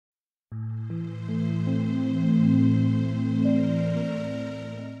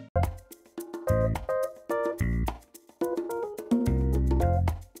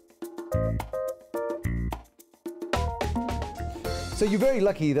So you're very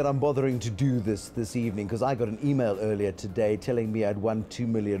lucky that I'm bothering to do this evening, because I got an email earlier today telling me I'd won 2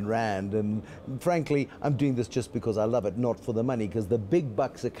 million rand, and frankly I'm doing this just because I love it, not for the money, because the big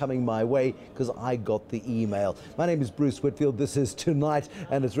bucks are coming my way because I got the email. My name is Bruce Whitfield, this is Tonight,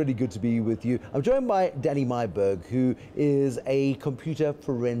 and it's really good to be with you. I'm joined by Danny Myburgh, who is a computer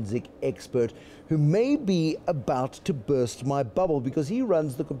forensic expert who may be about to burst my bubble because he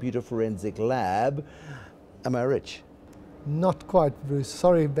runs the computer forensic lab. Am I rich? Not quite, Bruce.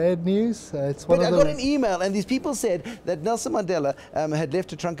 Sorry, bad news. It's one but of I got an email, and these people said that Nelson Mandela had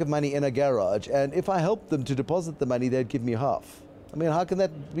left a trunk of money in a garage, and if I helped them to deposit the money, they'd give me half. I mean, how can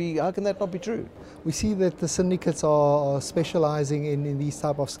that be? How can that not be true? We see that the syndicates are specializing in these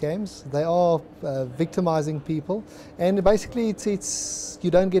type of scams. They are victimizing people, and basically it's you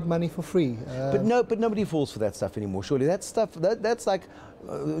don't get money for free. But nobody falls for that stuff anymore. Surely that stuff that's like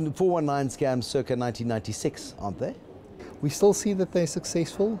 419 scams circa 1996, aren't they? We still see that they're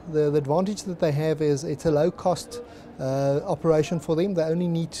successful. The advantage that they have is it's a low-cost operation for them. They only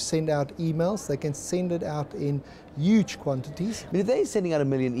need to send out emails. They can send it out in huge quantities. But if they're sending out 1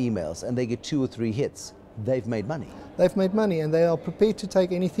 million emails and they get 2 or 3 hits, they've made money. They've made money, and they are prepared to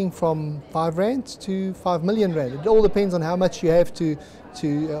take anything from 5 rand to 5 million rand. It all depends on how much you have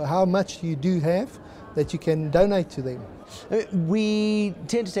how much you do have that you can donate to them. We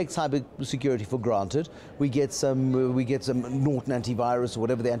tend to take cyber security for granted. We get some Norton antivirus or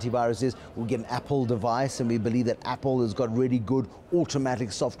whatever the antivirus is. We get an Apple device, and we believe that Apple has got really good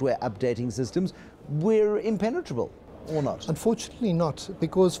automatic software updating systems. We're impenetrable, or not? Unfortunately not,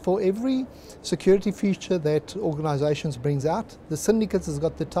 because for every security feature that organizations brings out, the syndicates has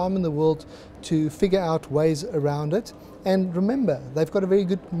got the time in the world to figure out ways around it. And remember, they've got a very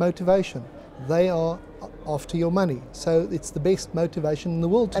good motivation. They are after your money, so it's the best motivation in the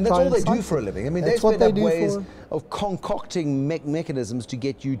world to and try that's all they do for a living. I mean, they spend up ways of concocting mechanisms to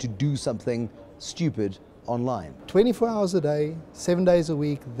get you to do something stupid online. 24 hours a day, 7 days a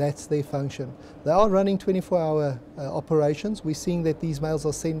week, that's their function. They are running 24-hour operations. We're seeing that these mails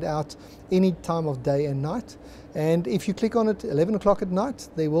are sent out any time of day and night, and if you click on it 11 o'clock at night,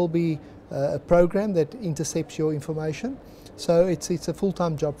 there will be a program that intercepts your information. So it's a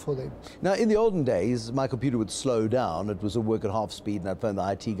full-time job for them. Now, in the olden days, my computer would slow down. It was a work at half speed, and I'd phone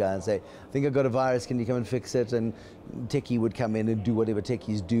the IT guy and say, I think I've got a virus, can you come and fix it? And techie would come in and do whatever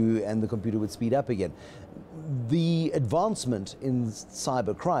techies do, and the computer would speed up again. The advancement in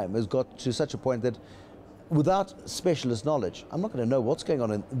cyber crime has got to such a point that without specialist knowledge, I'm not going to know what's going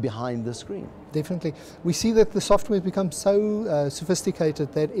on behind the screen. Definitely. We see that the software has become so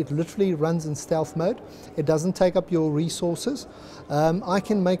sophisticated that it literally runs in stealth mode. It doesn't take up your resources. I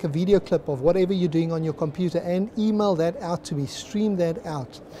can make a video clip of whatever you're doing on your computer and email that out to me, stream that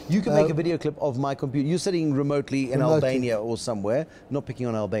out. You can make a video clip of my computer. You're sitting remotely in Albania or somewhere, not picking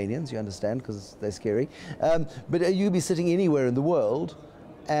on Albanians, you understand, because they're scary. But you'd be sitting anywhere in the world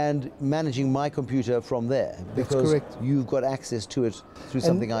and managing my computer from there, because you've got access to it through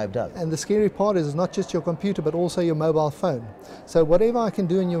something I've done. And the scary part is not just your computer, but also your mobile phone. So whatever I can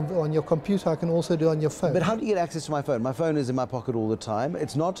do on your computer, I can also do on your phone. But how do you get access to my phone? My phone is in my pocket all the time.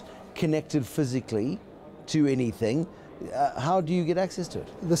 It's not connected physically to anything. How do you get access to it?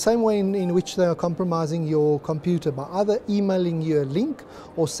 The same way in which they are compromising your computer, by either emailing you a link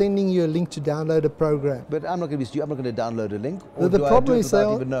or sending you a link to download a program. But I'm not going to be stupid. I'm not going to download a link. Or the problem is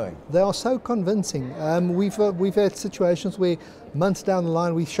even knowing? They are so convincing. We've had situations where months down the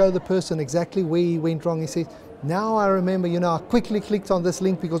line we show the person exactly where he went wrong. He says, now I remember, I quickly clicked on this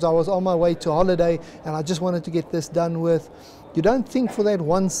link because I was on my way to holiday and I just wanted to get this done with. You don't think for that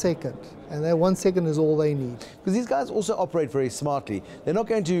 1 second, and that 1 second is all they need. Because these guys also operate very smartly. You're not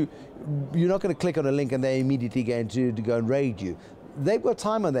going to click on a link and they're immediately going to go and raid you. They've got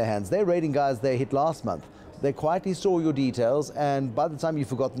time on their hands. They're raiding guys they hit last month. They quietly store your details, and by the time you've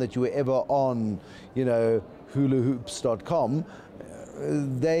forgotten that you were ever on, hulahoops.com,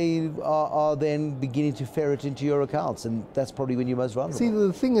 they are then beginning to ferret into your accounts, and that's probably when you're most vulnerable. See,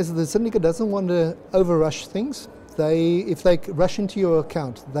 the thing is, the syndicate doesn't want to overrush things. If they rush into your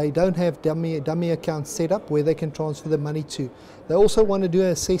account, they don't have dummy accounts set up where they can transfer the money to. They also want to do an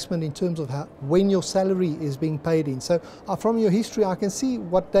assessment in terms of when your salary is being paid in. So from your history, I can see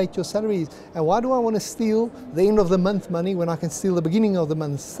what date your salary is. And why do I want to steal the end of the month money when I can steal the beginning of the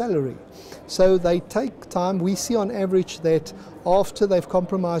month's salary? So they take time. We see on average that after they've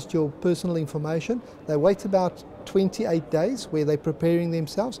compromised your personal information, they wait about 28 days where they're preparing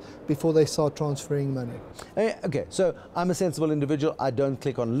themselves before they start transferring money. Okay, so I'm a sensible individual. I don't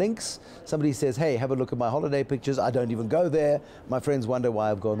click on links. Somebody says, hey, have a look at my holiday pictures. I don't even go there. My friends wonder why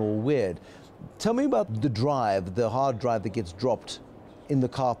I've gone all weird. Tell me about the drive, the hard drive that gets dropped in the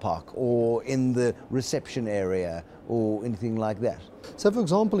car park or in the reception area or anything like that? So for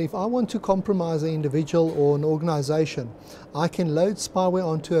example, if I want to compromise an individual or an organization, I can load spyware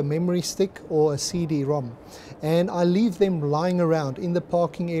onto a memory stick or a CD-ROM, and I leave them lying around in the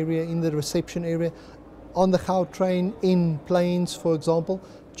parking area, in the reception area, on the Gautrain, in planes, for example.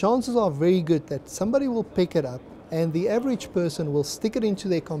 Chances are very good that somebody will pick it up and the average person will stick it into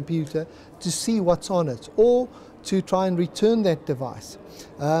their computer to see what's on it, or to try and return that device.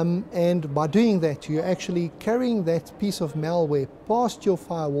 And by doing that, you're actually carrying that piece of malware past your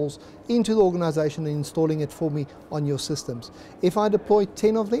firewalls into the organization and installing it for me on your systems. If I deploy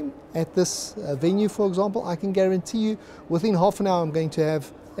 10 of them at this venue, for example, I can guarantee you within half an hour I'm going to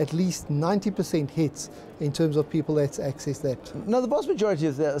have at least 90% hits in terms of people that's accessed that. Now, the vast majority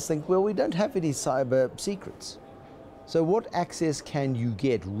of us think, well, we don't have any cyber secrets. So what access can you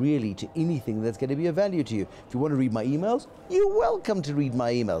get really to anything that's going to be of value to you? If you want to read my emails, you're welcome to read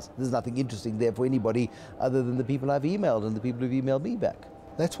my emails. There's nothing interesting there for anybody other than the people I've emailed and the people who've emailed me back.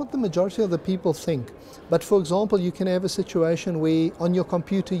 That's what the majority of the people think. But for example, you can have a situation where on your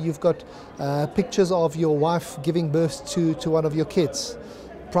computer you've got pictures of your wife giving birth to one of your kids.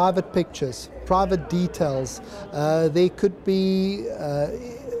 Private pictures, private details. There could be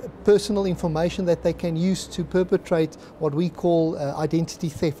personal information that they can use to perpetrate what we call identity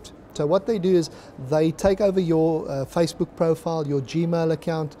theft. So what they do is they take over your Facebook profile, your Gmail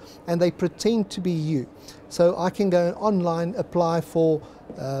account, and they pretend to be you. So I can go online, apply for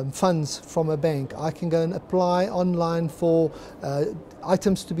funds from a bank. I can go and apply online for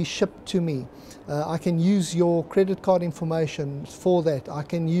items to be shipped to me. I can use your credit card information for that. I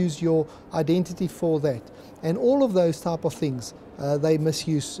can use your identity for that. And all of those type of things they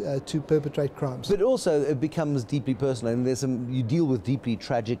misuse to perpetrate crimes. But also it becomes deeply personal, and you deal with deeply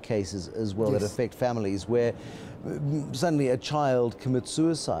tragic cases as well. Yes. That affect families where suddenly a child commits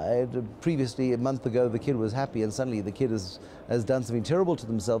suicide. Previously, a month ago, the kid was happy, and suddenly the kid has done something terrible to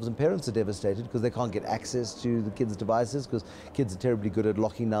themselves, and parents are devastated because they can't get access to the kids' devices because kids are terribly good at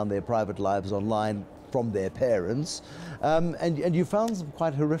locking down their private lives online from their parents. And you found some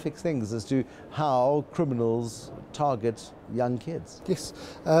quite horrific things as to how criminals target young kids. Yes,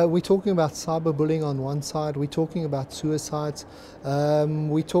 we're talking about cyberbullying on one side, we're talking about suicides,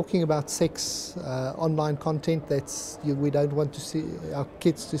 we're talking about sex, online content that's we don't want to see our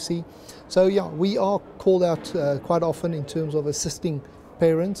kids to see. So yeah, we are called out quite often in terms of assisting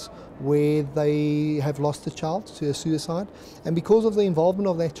parents where they have lost a child to a suicide, and because of the involvement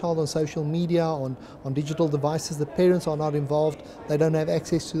of that child on social media, on digital devices, the parents are not involved, they don't have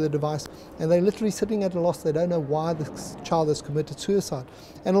access to the device, and they're literally sitting at a loss. They don't know why the child has committed suicide.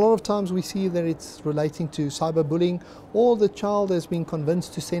 And a lot of times we see that it's relating to cyberbullying, or the child has been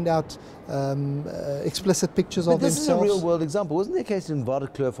convinced to send out explicit pictures of themselves. This is a real world example. Wasn't there a case in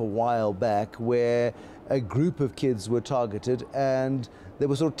Whitfield a while back where a group of kids were targeted and they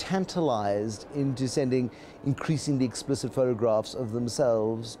were sort of tantalized into sending increasingly explicit photographs of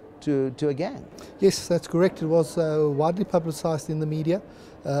themselves to a gang? Yes, that's correct. It was widely publicized in the media.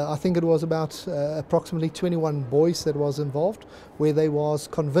 I think it was about approximately 21 boys that was involved, where they was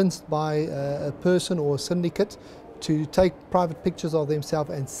convinced by a person or a syndicate to take private pictures of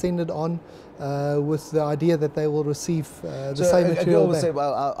themselves and send it on with the idea that they will receive the same material. A girl will say,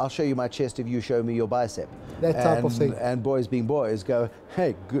 well, I'll show you my chest if you show me your bicep. That type of thing. And boys being boys go,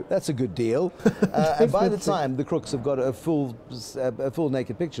 hey, good, that's a good deal. And by the time the crooks have got a full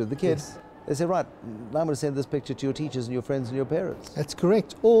naked picture of the kid, yes, they say, right, I'm going to send this picture to your teachers and your friends and your parents. That's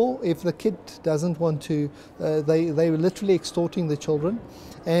correct. Or if the kid doesn't want to, they're literally extorting the children.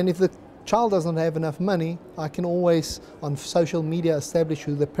 And if the child doesn't have enough money, I can always on social media establish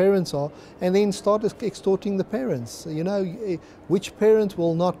who the parents are and then start extorting the parents. You know, which parent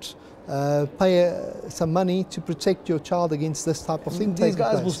will not pay some money to protect your child against this type of thing? These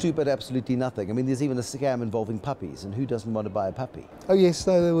guys will stoop at absolutely nothing. I mean, there's even a scam involving puppies, and who doesn't want to buy a puppy? Oh yes,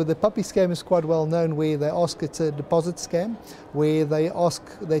 so the puppy scam is quite well known, where they ask, it's a deposit scam, where they ask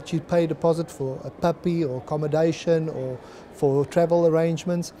that you pay a deposit for a puppy or accommodation or for travel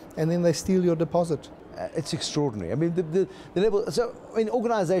arrangements, and then they steal your deposit. It's extraordinary. I mean, the level. So, I mean,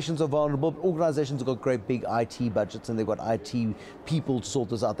 organizations are vulnerable. Organizations have got great big IT budgets, and they've got IT people to sort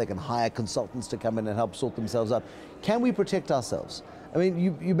this out. They can hire consultants to come in and help sort themselves out. Can we protect ourselves? I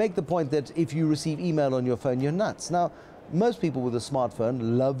mean, you make the point that if you receive email on your phone, you're nuts. Now, most people with a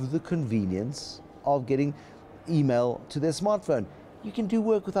smartphone love the convenience of getting email to their smartphone. you can do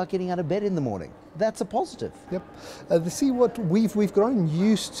work without getting out of bed in the morning. That's a positive. Yep. See, what we've grown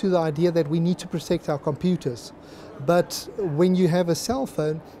used to the idea that we need to protect our computers. But when you have a cell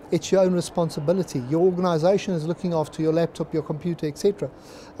phone, it's your own responsibility. Your organization is looking after your laptop, your computer, etc.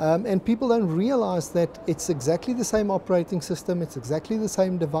 And people don't realize that it's exactly the same operating system, it's exactly the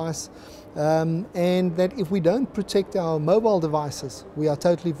same device, and that if we don't protect our mobile devices, we are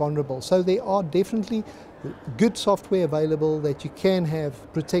totally vulnerable. So there are definitely good software available that you can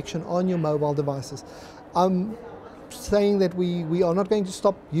have protection on your mobile devices. I'm saying that we are not going to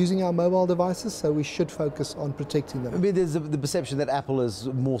stop using our mobile devices, so we should focus on protecting them. I mean, there's the perception that Apple is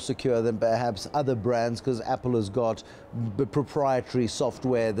more secure than perhaps other brands because Apple has got proprietary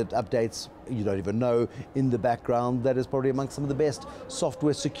software that updates, you don't even know, in the background, that is probably amongst some of the best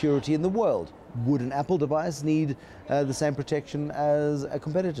software security in the world. Would an Apple device need the same protection as a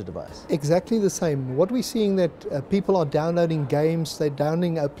competitor device? Exactly the same. What we're seeing that people are downloading games, they're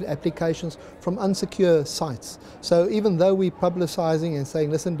downloading applications from unsecure sites. So even though we're publicizing and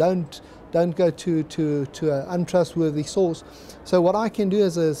saying, listen, don't go to an untrustworthy source. So what I can do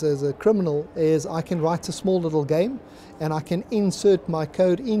as a criminal is I can write a small little game and I can insert my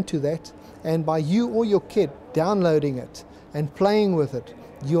code into that, and by you or your kid downloading it and playing with it,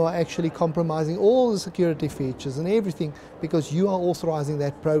 you are actually compromising all the security features and everything because you are authorizing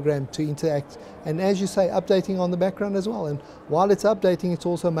that program to interact. And as you say, updating on the background as well. And while it's updating, it's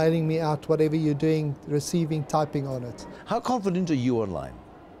also mailing me out whatever you're doing, receiving, typing on it. How confident are you online?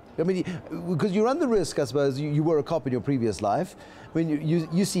 I mean, because you run the risk, I suppose, you were a cop in your previous life. When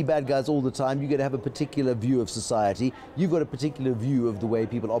you see bad guys all the time, you're going to have a particular view of society. You've got a particular view of the way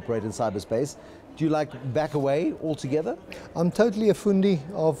people operate in cyberspace. Do you back away altogether? I'm totally a fundi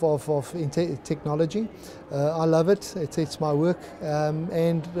of technology. I love it. It's my work,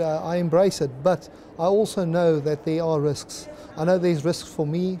 and I embrace it. But I also know that there are risks. I know there's risks for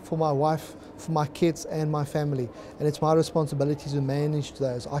me, for my wife, for my kids and my family, and it's my responsibility to manage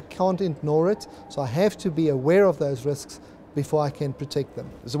those. I can't ignore it, so I have to be aware of those risks before I can protect them.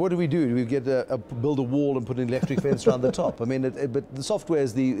 So what do? We get build a wall and put an electric fence around the top? I mean, but the software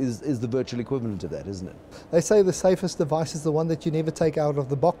is the virtual equivalent of that, isn't it? They say the safest device is the one that you never take out of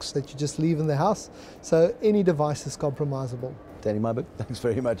the box, that you just leave in the house. So any device is compromisable. Danny Myburgh, thanks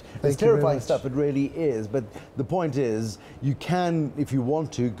very much. It's terrifying stuff, it really is. But the point is, you can, if you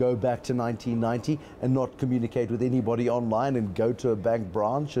want to, go back to 1990 and not communicate with anybody online and go to a bank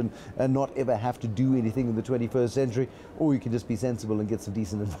branch and not ever have to do anything in the 21st century. Or you can just be sensible and get some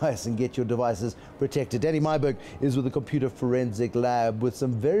decent advice and get your devices protected. Danny Myburgh is with the Computer Forensic Lab with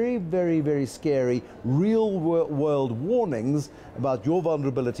some very, very, very scary real-world warnings about your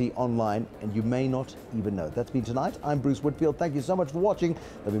vulnerability online, and you may not even know. That's been tonight. I'm Bruce Whitfield. Thank you so much for watching.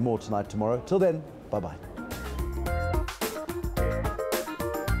 There'll be more tonight, tomorrow. Till then, bye-bye.